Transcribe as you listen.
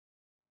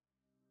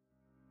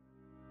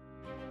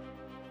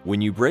When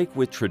you break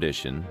with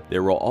tradition,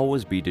 there will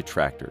always be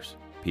detractors.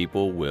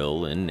 People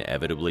will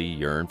inevitably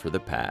yearn for the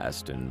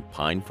past and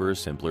pine for a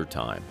simpler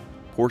time.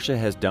 Porsche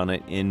has done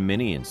it in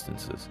many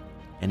instances,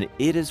 and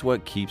it is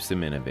what keeps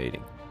them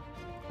innovating.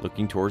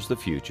 Looking towards the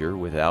future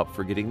without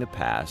forgetting the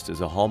past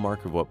is a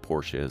hallmark of what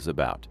Porsche is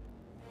about.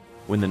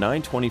 When the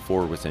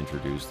 924 was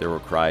introduced, there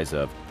were cries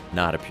of,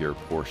 "Not a pure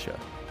Porsche,"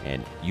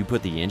 and "You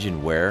put the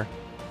engine where?"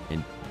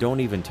 and don't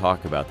even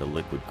talk about the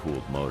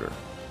liquid-cooled motor.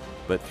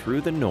 But through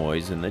the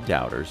noise and the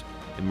doubters,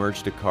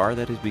 emerged a car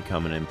that has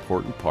become an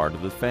important part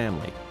of the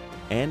family.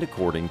 And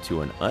according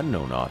to an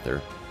unknown author,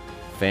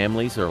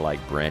 families are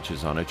like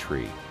branches on a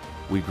tree.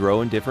 We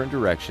grow in different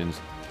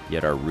directions,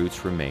 yet our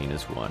roots remain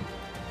as one.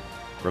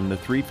 From the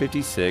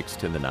 356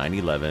 to the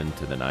 911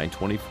 to the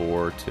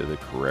 924 to the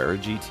Carrera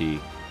GT,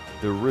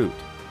 the root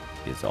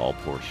is all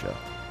Porsche.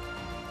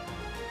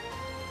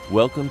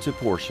 Welcome to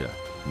Porsche,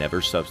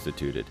 Never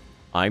Substituted.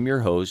 I'm your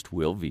host,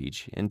 Will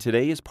Veach, and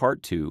today is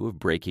part 2 of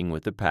Breaking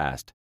with the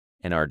Past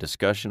and our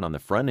discussion on the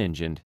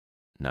front-engined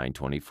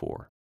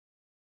 924.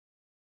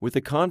 With the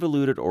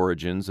convoluted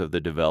origins of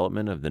the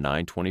development of the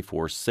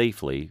 924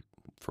 safely,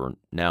 for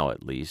now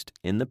at least,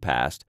 in the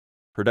past,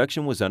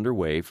 production was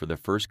underway for the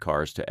first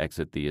cars to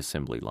exit the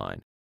assembly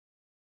line.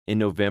 In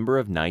November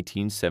of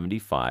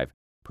 1975,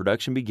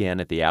 production began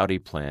at the Audi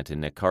plant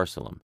in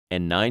Neckarsulm,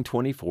 and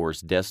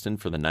 924s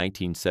destined for the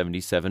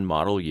 1977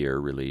 model year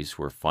release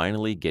were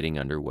finally getting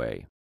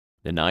underway.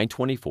 The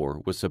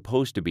 924 was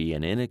supposed to be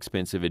an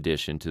inexpensive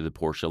addition to the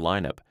Porsche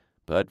lineup,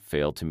 but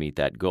failed to meet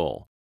that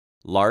goal.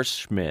 Lars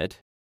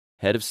Schmidt,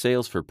 head of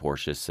sales for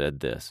Porsche, said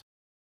this,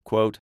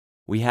 quote,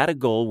 "We had a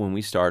goal when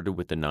we started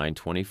with the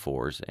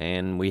 924s,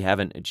 and we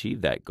haven't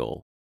achieved that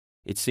goal.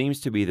 It seems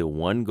to be the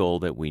one goal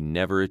that we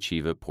never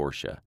achieve at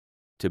Porsche,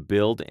 to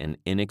build an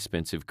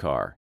inexpensive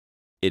car.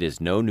 It is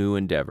no new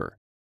endeavor.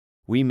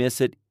 We miss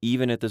it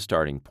even at the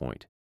starting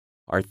point.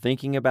 Our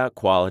thinking about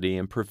quality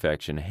and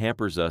perfection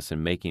hampers us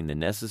in making the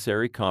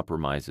necessary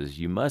compromises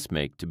you must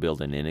make to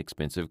build an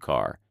inexpensive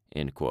car."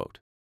 End quote.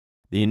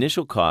 The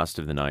initial cost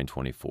of the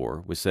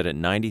 924 was set at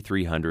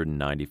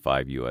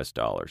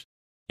 $9,395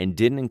 and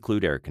didn't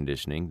include air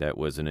conditioning. That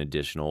was an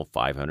additional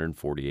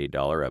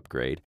 $548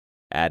 upgrade.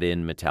 Add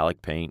in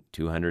metallic paint,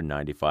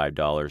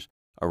 $295,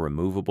 a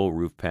removable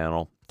roof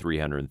panel,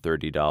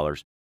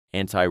 $330,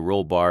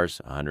 anti-roll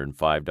bars,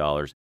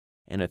 $105,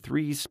 and a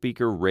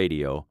 3-speaker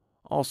radio,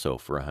 also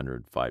for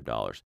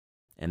 $105.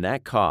 And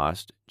that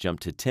cost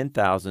jumped to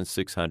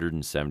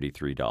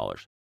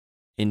 $10,673.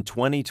 In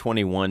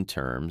 2021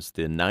 terms,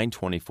 the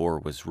 924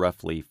 was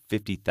roughly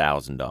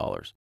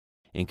 $50,000.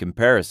 In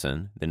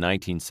comparison, the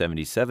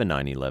 1977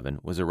 911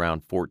 was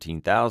around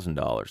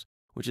 $14,000,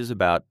 which is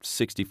about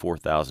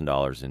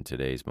 $64,000 in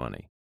today's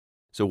money.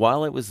 So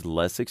while it was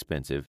less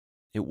expensive,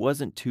 it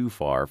wasn't too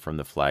far from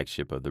the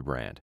flagship of the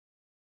brand.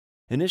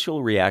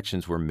 Initial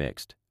reactions were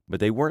mixed, but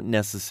they weren't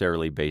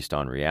necessarily based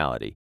on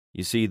reality.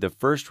 You see, the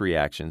first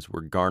reactions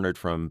were garnered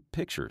from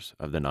pictures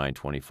of the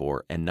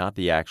 924 and not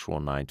the actual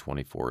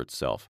 924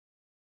 itself.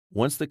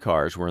 Once the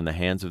cars were in the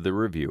hands of the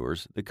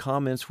reviewers, the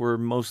comments were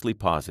mostly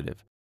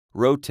positive.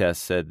 Road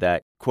Test said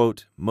that,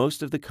 quote,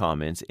 "Most of the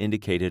comments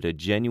indicated a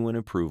genuine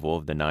approval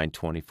of the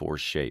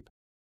 924's shape.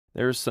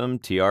 There's some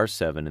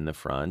TR7 in the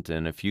front,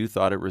 and a few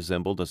thought it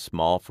resembled a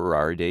small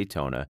Ferrari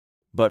Daytona,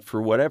 but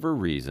for whatever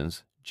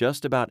reasons,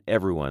 just about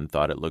everyone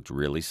thought it looked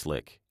really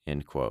slick."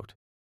 End quote.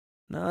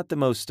 Not the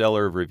most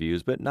stellar of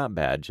reviews, but not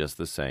bad just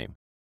the same.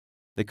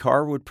 The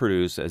car would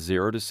produce a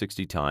 0 to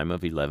 60 time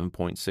of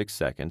 11.6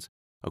 seconds,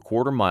 a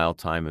quarter-mile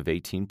time of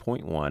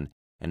 18.1,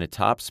 and a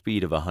top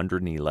speed of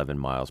 111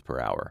 miles per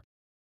hour.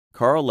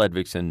 Carl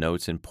Ledvigsen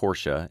notes in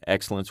Porsche,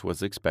 Excellence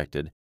Was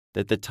Expected,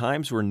 that the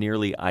times were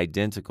nearly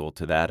identical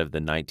to that of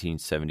the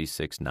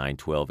 1976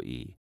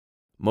 912E.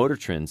 Motor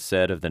Trend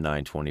said of the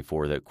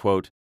 924 that,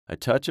 quote, "A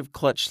touch of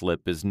clutch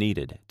slip is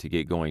needed to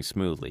get going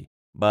smoothly,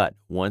 but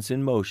once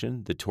in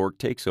motion, the torque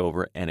takes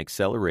over and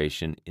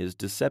acceleration is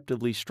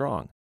deceptively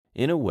strong.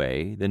 In a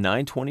way, the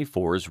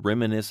 924 is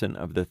reminiscent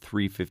of the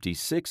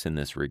 356 in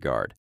this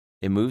regard.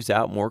 It moves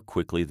out more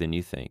quickly than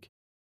you think.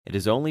 It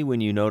is only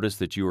when you notice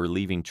that you are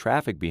leaving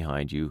traffic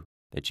behind you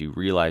that you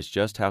realize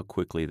just how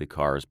quickly the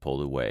car is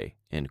pulled away."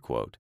 End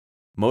quote.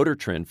 Motor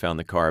Trend found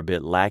the car a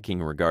bit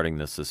lacking regarding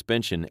the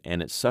suspension,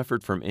 and it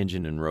suffered from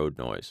engine and road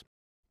noise.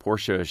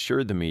 Porsche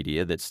assured the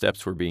media that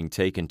steps were being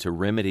taken to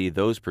remedy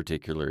those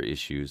particular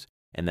issues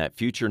and that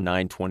future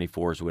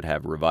 924s would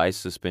have revised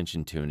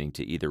suspension tuning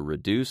to either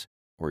reduce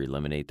or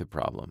eliminate the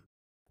problem.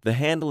 The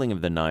handling of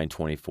the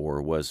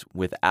 924 was,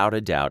 without a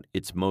doubt,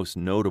 its most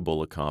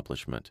notable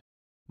accomplishment.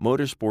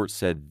 Motorsport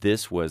said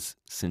this was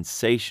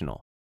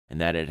sensational and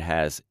that it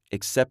has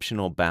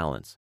exceptional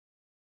balance.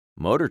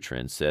 Motor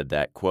Trend said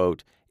that,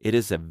 quote, "It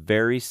is a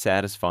very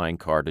satisfying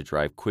car to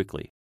drive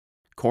quickly.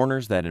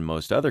 Corners that in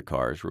most other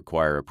cars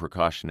require a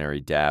precautionary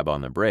dab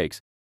on the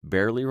brakes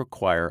barely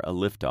require a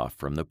liftoff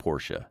from the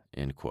Porsche."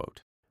 End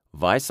quote.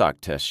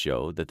 Weissach tests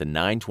show that the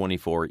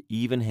 924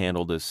 even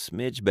handled a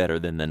smidge better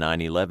than the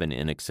 911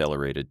 in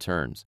accelerated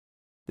turns.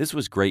 This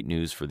was great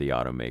news for the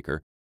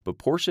automaker, but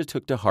Porsche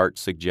took to heart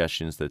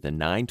suggestions that the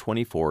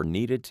 924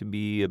 needed to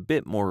be a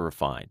bit more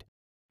refined.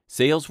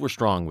 Sales were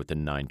strong with the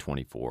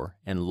 924,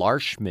 and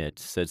Lars Schmidt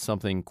said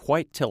something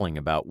quite telling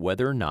about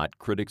whether or not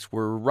critics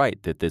were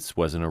right that this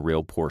wasn't a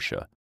real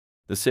Porsche.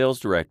 The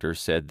sales director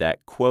said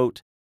that,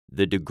 quote,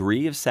 "The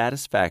degree of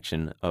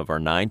satisfaction of our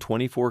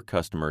 924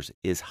 customers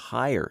is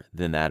higher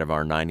than that of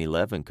our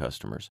 911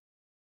 customers.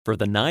 For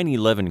the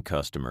 911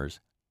 customers,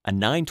 a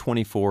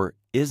 924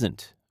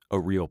 isn't a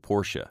real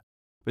Porsche."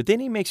 But then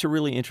he makes a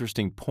really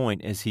interesting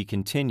point as he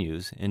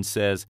continues and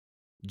says,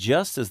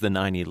 just as the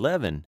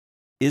 911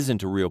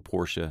 isn't a real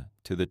Porsche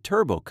to the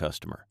turbo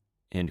customer,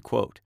 end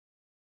quote.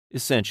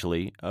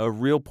 Essentially, a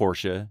real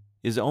Porsche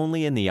is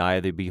only in the eye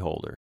of the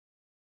beholder.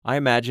 I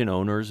imagine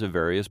owners of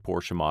various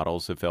Porsche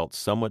models have felt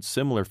somewhat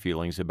similar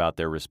feelings about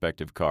their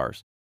respective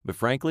cars, but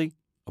frankly,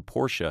 a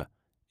Porsche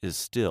is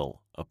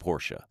still a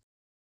Porsche.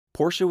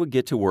 Porsche would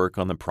get to work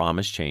on the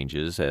promised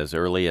changes as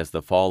early as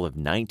the fall of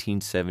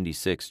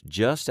 1976,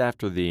 just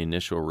after the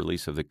initial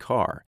release of the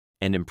car,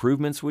 and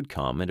improvements would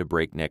come at a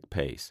breakneck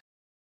pace.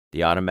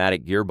 The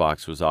automatic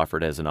gearbox was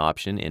offered as an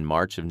option in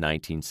March of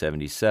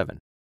 1977.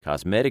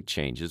 Cosmetic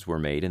changes were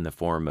made in the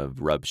form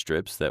of rub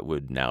strips that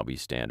would now be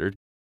standard.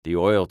 The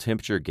oil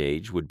temperature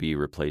gauge would be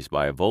replaced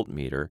by a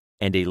voltmeter,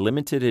 and a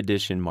limited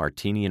edition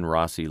Martini and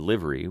Rossi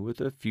livery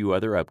with a few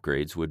other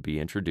upgrades would be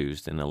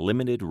introduced in a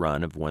limited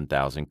run of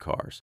 1,000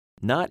 cars.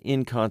 Not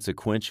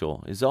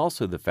inconsequential is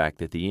also the fact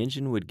that the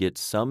engine would get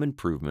some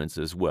improvements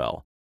as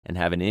well and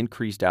have an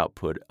increased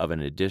output of an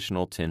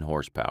additional 10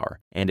 horsepower,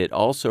 and it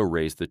also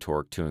raised the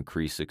torque to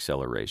increase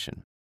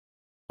acceleration.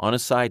 On a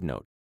side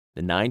note,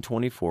 the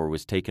 924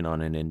 was taken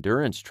on an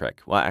endurance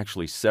trek, well,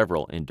 actually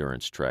several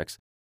endurance treks,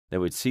 that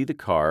would see the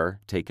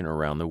car taken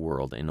around the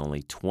world in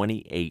only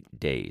 28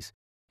 days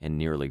and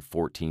nearly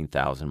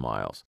 14,000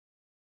 miles.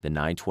 The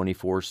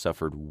 924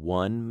 suffered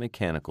one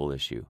mechanical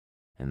issue,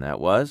 and that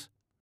was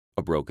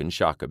a broken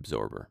shock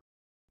absorber.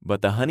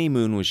 But the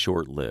honeymoon was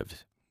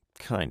short-lived.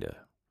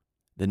 Kinda.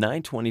 The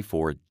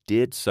 924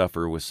 did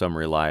suffer with some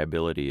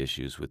reliability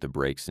issues with the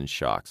brakes and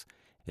shocks.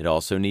 It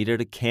also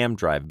needed a cam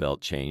drive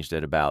belt changed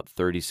at about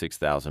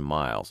 36,000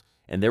 miles,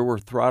 and there were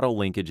throttle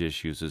linkage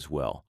issues as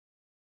well.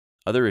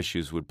 Other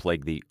issues would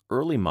plague the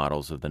early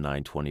models of the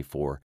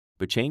 924,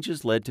 but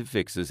changes led to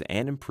fixes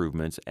and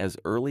improvements as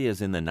early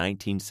as in the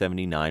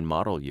 1979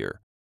 model year.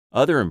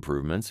 Other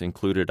improvements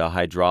included a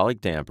hydraulic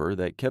damper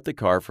that kept the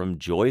car from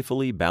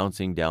joyfully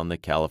bouncing down the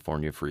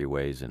California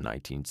freeways in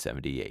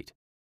 1978.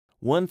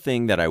 One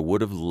thing that I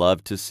would have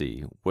loved to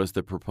see was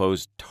the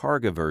proposed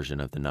Targa version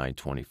of the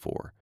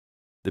 924.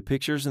 The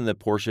pictures in the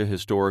Porsche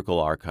Historical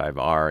Archive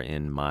are,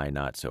 in my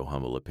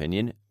not-so-humble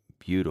opinion,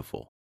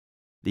 beautiful.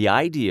 The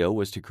idea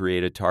was to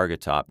create a Targa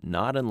top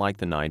not unlike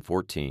the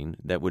 914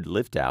 that would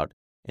lift out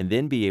and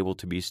then be able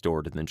to be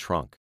stored in the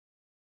trunk.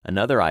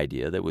 Another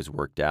idea that was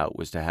worked out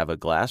was to have a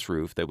glass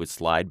roof that would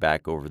slide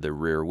back over the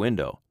rear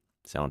window.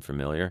 Sound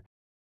familiar?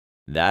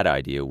 That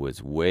idea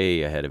was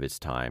way ahead of its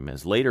time,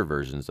 as later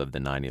versions of the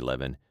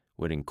 911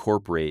 would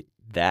incorporate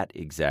that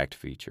exact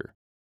feature.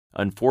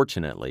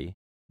 Unfortunately,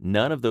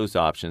 none of those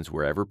options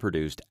were ever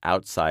produced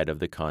outside of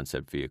the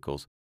concept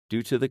vehicles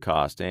due to the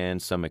cost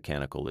and some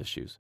mechanical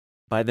issues.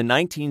 By the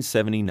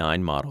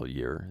 1979 model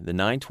year, the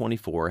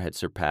 924 had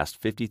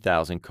surpassed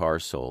 50,000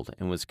 cars sold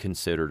and was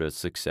considered a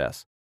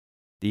success.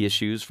 The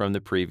issues from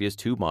the previous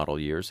two model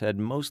years had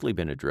mostly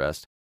been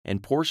addressed,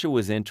 and Porsche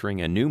was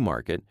entering a new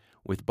market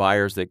with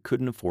buyers that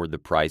couldn't afford the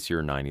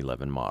pricier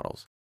 911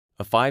 models.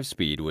 A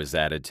 5-speed was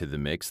added to the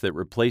mix that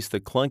replaced the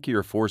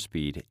clunkier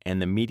 4-speed,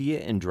 and the media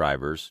and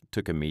drivers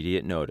took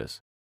immediate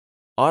notice.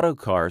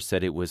 Autocar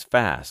said it was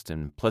fast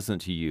and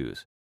pleasant to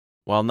use.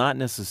 While not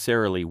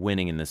necessarily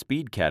winning in the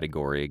speed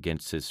category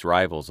against its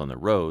rivals on the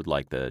road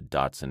like the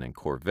Datsun and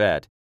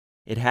Corvette,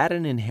 it had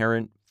an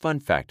inherent fun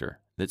factor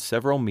that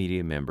several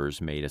media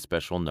members made a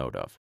special note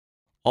of.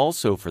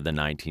 Also for the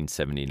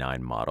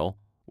 1979 model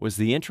was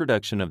the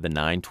introduction of the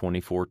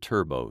 924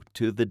 Turbo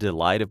to the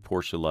delight of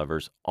Porsche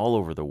lovers all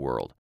over the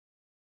world.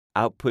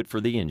 Output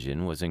for the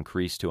engine was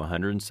increased to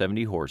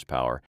 170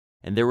 horsepower,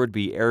 and there would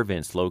be air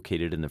vents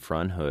located in the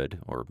front hood,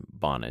 or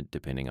bonnet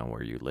depending on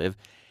where you live,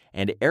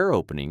 and air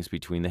openings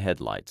between the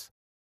headlights.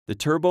 The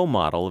turbo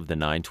model of the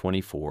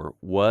 924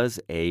 was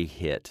a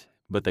hit,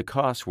 but the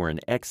costs were in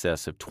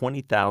excess of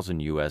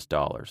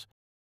 $20,000.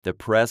 The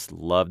press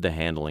loved the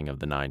handling of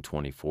the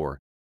 924,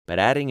 but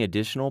adding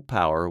additional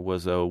power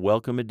was a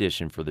welcome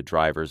addition for the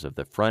drivers of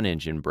the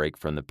front-engine break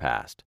from the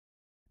past.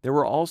 There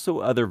were also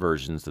other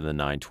versions of the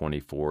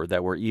 924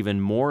 that were even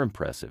more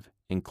impressive,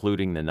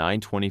 including the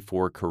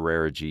 924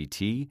 Carrera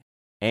GT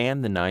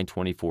and the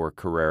 924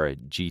 Carrera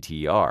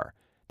GTR,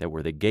 that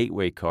were the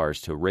gateway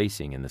cars to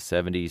racing in the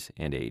 70s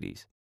and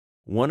 80s.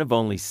 One of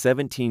only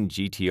 17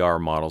 GTR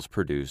models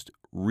produced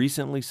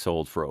recently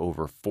sold for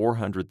over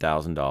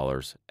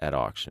 $400,000 at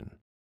auction.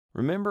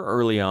 Remember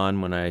early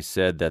on when I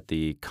said that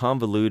the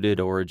convoluted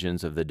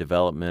origins of the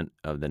development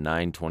of the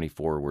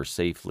 924 were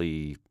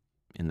safely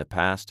in the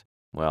past?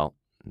 Well,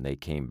 they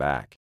came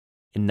back.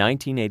 In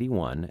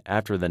 1981,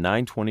 after the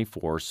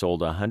 924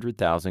 sold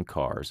 100,000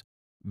 cars,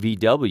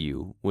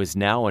 VW was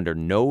now under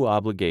no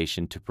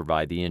obligation to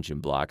provide the engine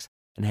blocks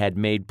and had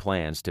made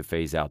plans to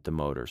phase out the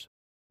motors.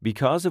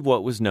 Because of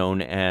what was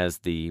known as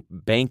the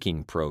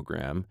banking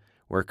program,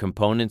 where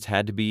components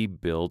had to be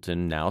built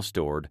and now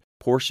stored,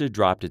 Porsche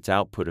dropped its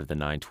output of the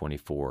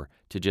 924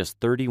 to just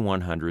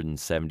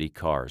 3,170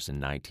 cars in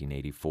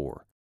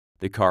 1984.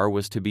 The car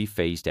was to be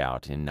phased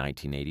out in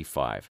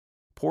 1985.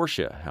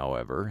 Porsche,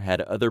 however,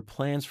 had other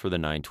plans for the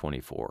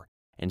 924,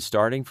 and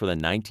starting for the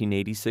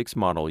 1986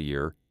 model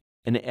year,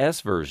 an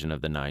S version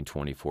of the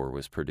 924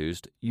 was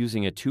produced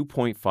using a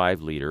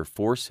 2.5-liter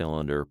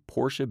four-cylinder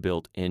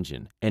Porsche-built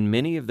engine, and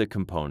many of the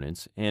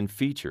components and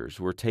features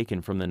were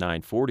taken from the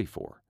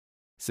 944.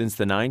 Since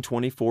the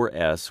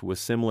 924S was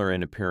similar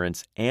in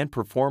appearance and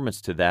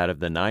performance to that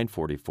of the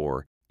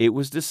 944, it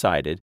was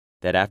decided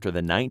that after the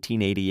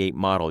 1988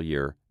 model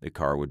year, the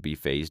car would be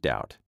phased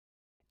out.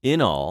 In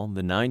all,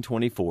 the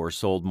 924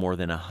 sold more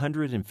than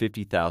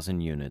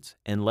 150,000 units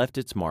and left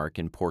its mark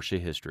in Porsche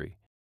history.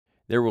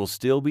 There will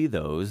still be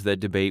those that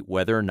debate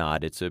whether or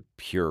not it's a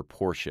pure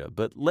Porsche,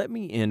 but let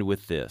me end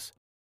with this.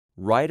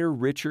 Writer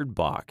Richard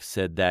Bach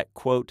said that,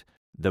 quote,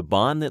 "The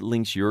bond that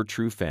links your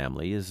true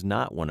family is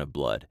not one of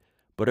blood,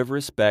 but of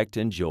respect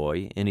and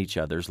joy in each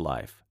other's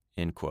life,"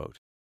 end quote.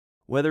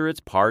 Whether it's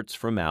parts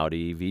from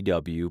Audi,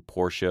 VW,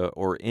 Porsche,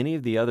 or any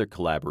of the other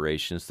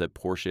collaborations that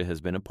Porsche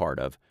has been a part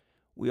of,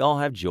 we all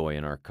have joy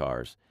in our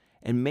cars,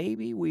 and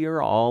maybe we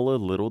are all a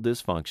little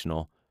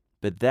dysfunctional,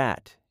 but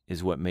that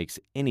is what makes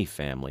any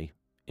family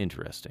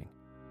interesting.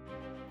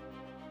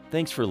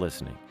 Thanks for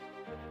listening.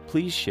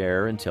 Please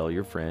share and tell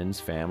your friends,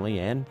 family,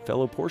 and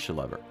fellow Porsche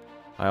lover.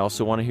 I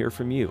also want to hear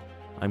from you.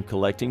 I'm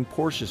collecting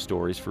Porsche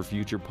stories for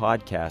future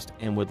podcasts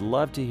and would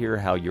love to hear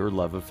how your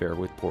love affair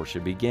with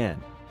Porsche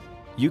began.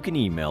 You can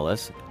email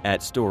us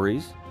at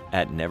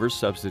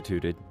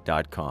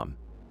stories@neversubstituted.com.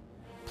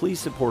 Please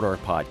support our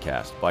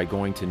podcast by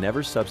going to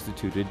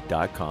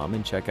neversubstituted.com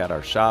and check out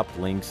our shop,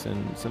 links,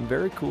 and some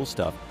very cool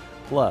stuff,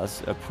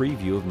 plus a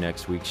preview of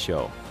next week's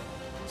show.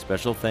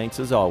 Special thanks,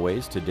 as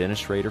always, to Dennis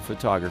Schrader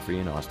Photography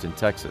in Austin,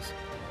 Texas.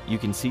 You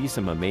can see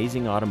some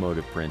amazing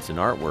automotive prints and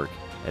artwork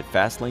at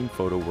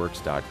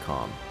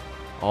FastlanePhotoWorks.com.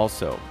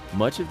 Also,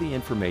 much of the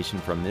information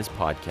from this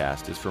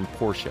podcast is from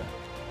Porsche.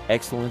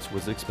 Excellence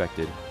was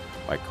expected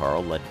by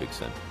Carl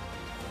Ludvigsen.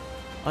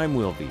 I'm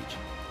Will Veach.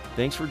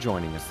 Thanks for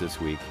joining us this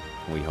week,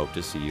 and we hope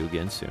to see you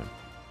again soon.